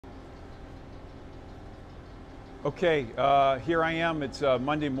Okay, here I am. It's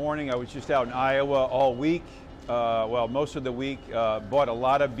Monday morning. I was just out in Iowa all week. Well, most of the week. Bought a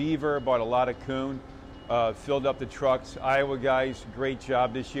lot of beaver, bought a lot of coon, filled up the trucks. Iowa guys, great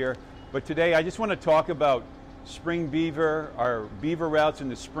job this year. But today I just want to talk about spring beaver, our beaver routes in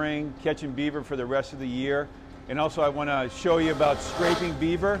the spring, catching beaver for the rest of the year. And also I want to show you about scraping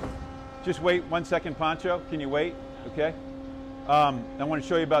beaver. Just wait 1 second, Pancho. Can you wait? Okay. I want to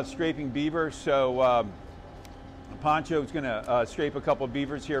show you about scraping beaver. So Pancho is going to scrape a couple of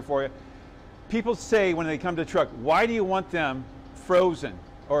beavers here for you. People say when they come to the truck, why do you want them frozen?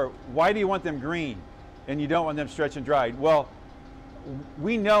 Or why do you want them green and you don't want them stretch and dried? Well,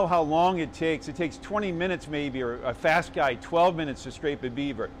 we know how long it takes. It takes 20 minutes maybe, or a fast guy, 12 minutes to scrape a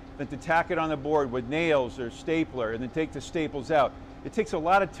beaver. Then to tack it on the board with nails or stapler and then take the staples out. It takes a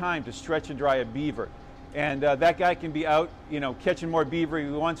lot of time to stretch and dry a beaver. And that guy can be out, catching more beaver if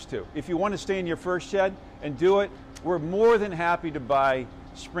he wants to. If you want to stay in your first shed and do it, we're more than happy to buy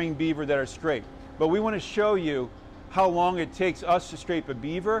spring beaver that are scraped. But we want to show you how long it takes us to scrape a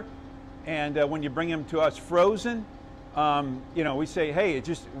beaver. And when you bring them to us frozen, we say, hey,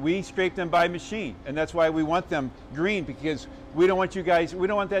 we scrape them by machine. And that's why we want them green, because we don't want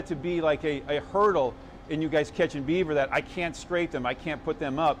that to be like a hurdle in you guys catching beaver that I can't scrape them, I can't put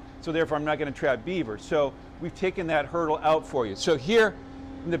them up, so therefore I'm not going to trap beaver. So we've taken that hurdle out for you. So here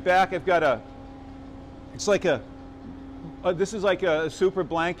in the back I've got this is like a super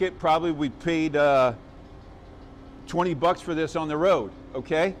blanket. Probably we paid 20 bucks for this on the road,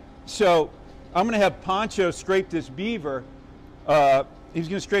 okay? So I'm going to have Pancho scrape this beaver. He's going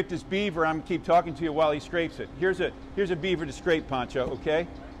to scrape this beaver. I'm going to keep talking to you while he scrapes it. Here's a beaver to scrape, Pancho, okay?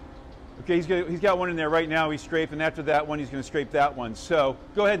 Okay, he's got one in there right now. He's scraping. After that one, he's going to scrape that one. So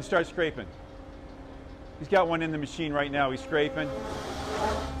go ahead and start scraping. He's got one in the machine right now. He's scraping.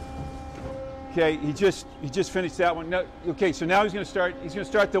 Okay, he just finished that one. No, okay, so now he's going to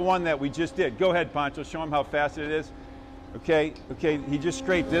start the one that we just did. Go ahead, Pancho. Show him how fast it is. Okay, he just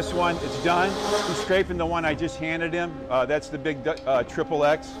scraped this one. It's done. He's scraping the one I just handed him. That's the big triple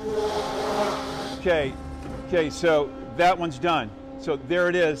X. Okay, so that one's done. So there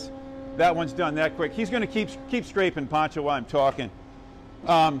it is. That one's done that quick. He's going to keep scraping, Pancho, while I'm talking.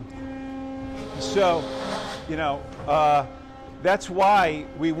 That's why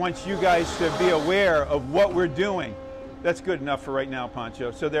we want you guys to be aware of what we're doing. That's good enough for right now,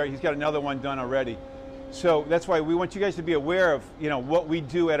 Pancho. So there, he's got another one done already. So that's why we want you guys to be aware of what we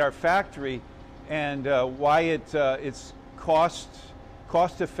do at our factory and why it's cost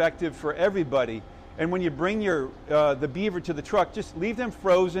effective for everybody. And when you bring the beaver to the truck, just leave them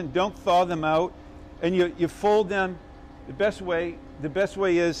frozen. Don't thaw them out, and you fold them. The best way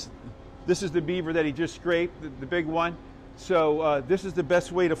is, this is the beaver that he just scraped, the big one. So this is the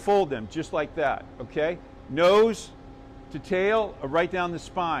best way to fold them, just like that. Okay, nose to tail, right down the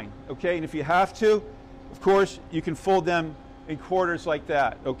spine. Okay, and if you have to, of course, you can fold them in quarters like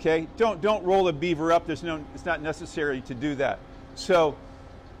that. Okay, don't roll a beaver up. It's not necessary to do that. So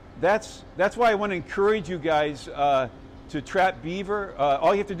that's why I want to encourage you guys to trap beaver.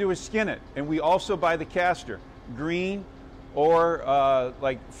 All you have to do is skin it, and we also buy the caster, green or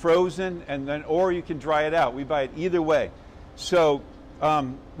like frozen, or you can dry it out. We buy it either way. So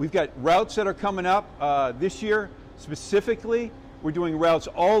we've got routes that are coming up this year. Specifically, we're doing routes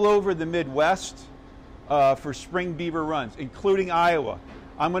all over the Midwest for spring beaver runs, including Iowa.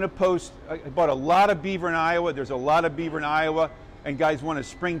 I'm going to post. I bought a lot of beaver in Iowa. There's a lot of beaver in Iowa. And guys want a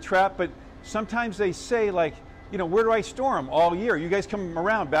spring trap, but sometimes they say, like, where do I store them all year? You guys come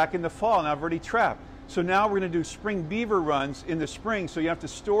around back in the fall and I've already trapped. So now we're going to do spring beaver runs in the spring, so you have to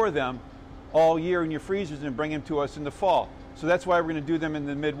store them all year in your freezers and bring them to us in the fall. So that's why we're going to do them in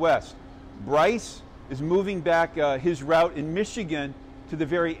the Midwest. Bryce is moving back his route in Michigan to the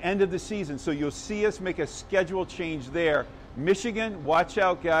very end of the season. So you'll see us make a schedule change there. Michigan, watch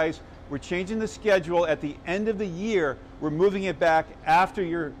out, guys. We're changing the schedule at the end of the year. We're moving it back after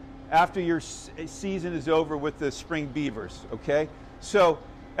your season is over with the spring beavers, okay? So,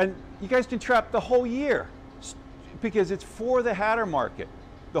 and you guys can trap the whole year because it's for the hatter market.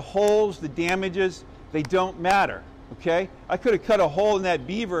 The holes, the damages, they don't matter, okay? I could have cut a hole in that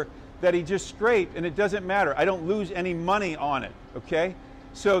beaver that he just scraped and it doesn't matter. I don't lose any money on it, okay?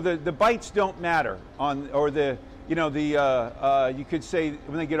 So the bites don't matter you could say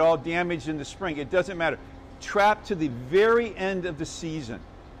when they get all damaged in the spring, it doesn't matter. Trap to the very end of the season,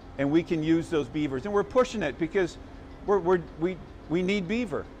 and we can use those beavers. And we're pushing it because we need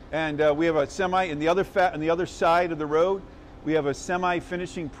beaver. And we have a semi on the other side of the road. We have a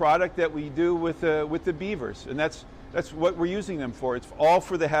semi-finishing product that we do with the beavers, and that's what we're using them for. It's all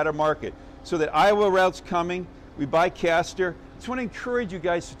for the hatter market. So that Iowa route's coming. We buy caster. Just want to encourage you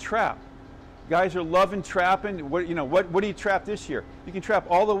guys to trap. Guys are loving trapping. What do you trap this year? You can trap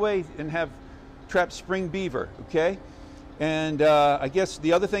all the way and have trap spring beaver, okay? And I guess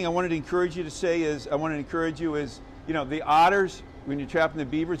the other thing I wanted to encourage you to say is, the otters, when you're trapping the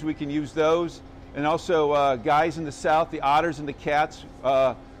beavers, we can use those. And also guys in the south, the otters and the cats,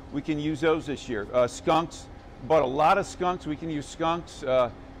 we can use those this year. Skunks, bought a lot of skunks. We can use skunks.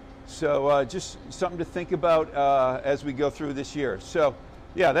 So just something to think about as we go through this year. So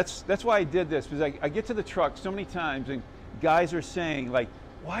yeah, that's why I did this, because I get to the truck so many times and guys are saying, like,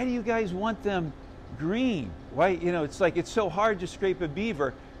 why do you guys want them green? Why, it's like, it's so hard to scrape a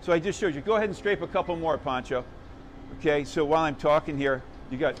beaver. So I just showed you. Go ahead and scrape a couple more, Pancho. Okay, so while I'm talking here,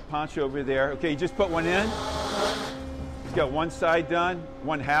 you got Pancho over there. Okay, you just put one in. He's got one side done,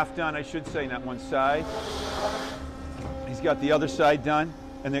 one half done, I should say, not one side. He's got the other side done,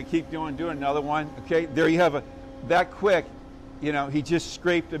 and then keep doing another one. Okay, there you have that quick, he just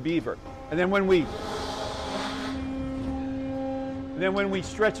scraped a beaver. And then when we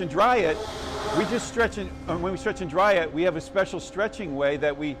stretch and dry it, when we stretch and dry it, we have a special stretching way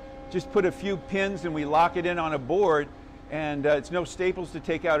that we just put a few pins and we lock it in on a board, and it's no staples to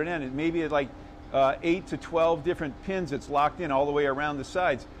take out and in. It may be like 8 to 12 different pins that's locked in all the way around the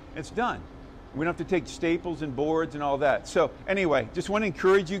sides. It's done. We don't have to take staples and boards and all that. So anyway, just want to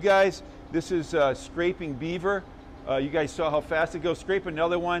encourage you guys. This is scraping beaver. You guys saw how fast it goes. Scrape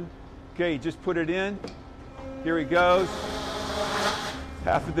another one. Okay, just put it in. Here he goes.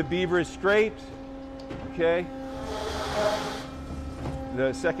 Half of the beaver is scraped. Okay.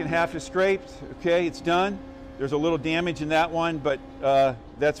 The second half is scraped. Okay, it's done. There's a little damage in that one, but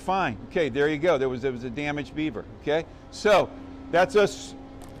that's fine. Okay, there you go. There was a damaged beaver. Okay, so that's us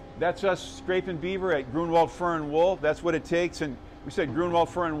scraping beaver at Grunwald Fur and Wool. That's what it takes. And we said Grunwald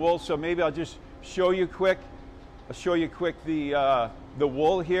Fur and Wool, so maybe I'll just show you quick. I'll show you quick the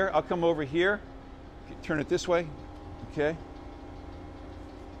wool here. I'll come over here. Okay, turn it this way. Okay.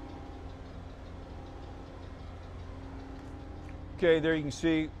 Okay, there you can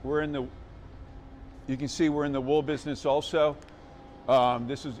see we're in the wool business also. You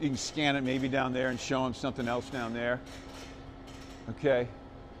can scan it maybe down there and show them something else down there. Okay.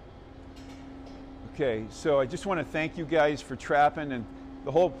 Okay, so I just want to thank you guys for trapping, and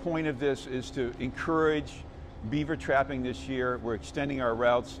the whole point of this is to encourage beaver trapping this year. We're extending our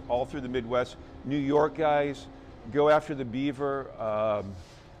routes all through the Midwest. New York guys, go after the beaver.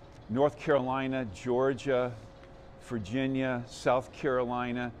 North Carolina, Georgia, Virginia, South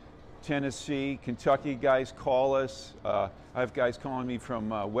Carolina, Tennessee, Kentucky guys, call us. I have guys calling me from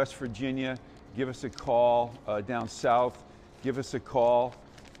West Virginia. Give us a call. Down south, give us a call.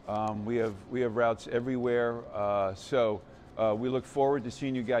 We have routes everywhere. So we look forward to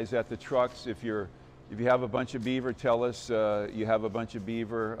seeing you guys at the trucks. If you have a bunch of beaver, tell us you have a bunch of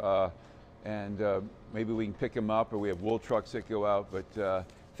beaver, and maybe we can pick them up, or we have wool trucks that go out. But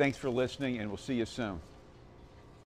thanks for listening, and we'll see you soon.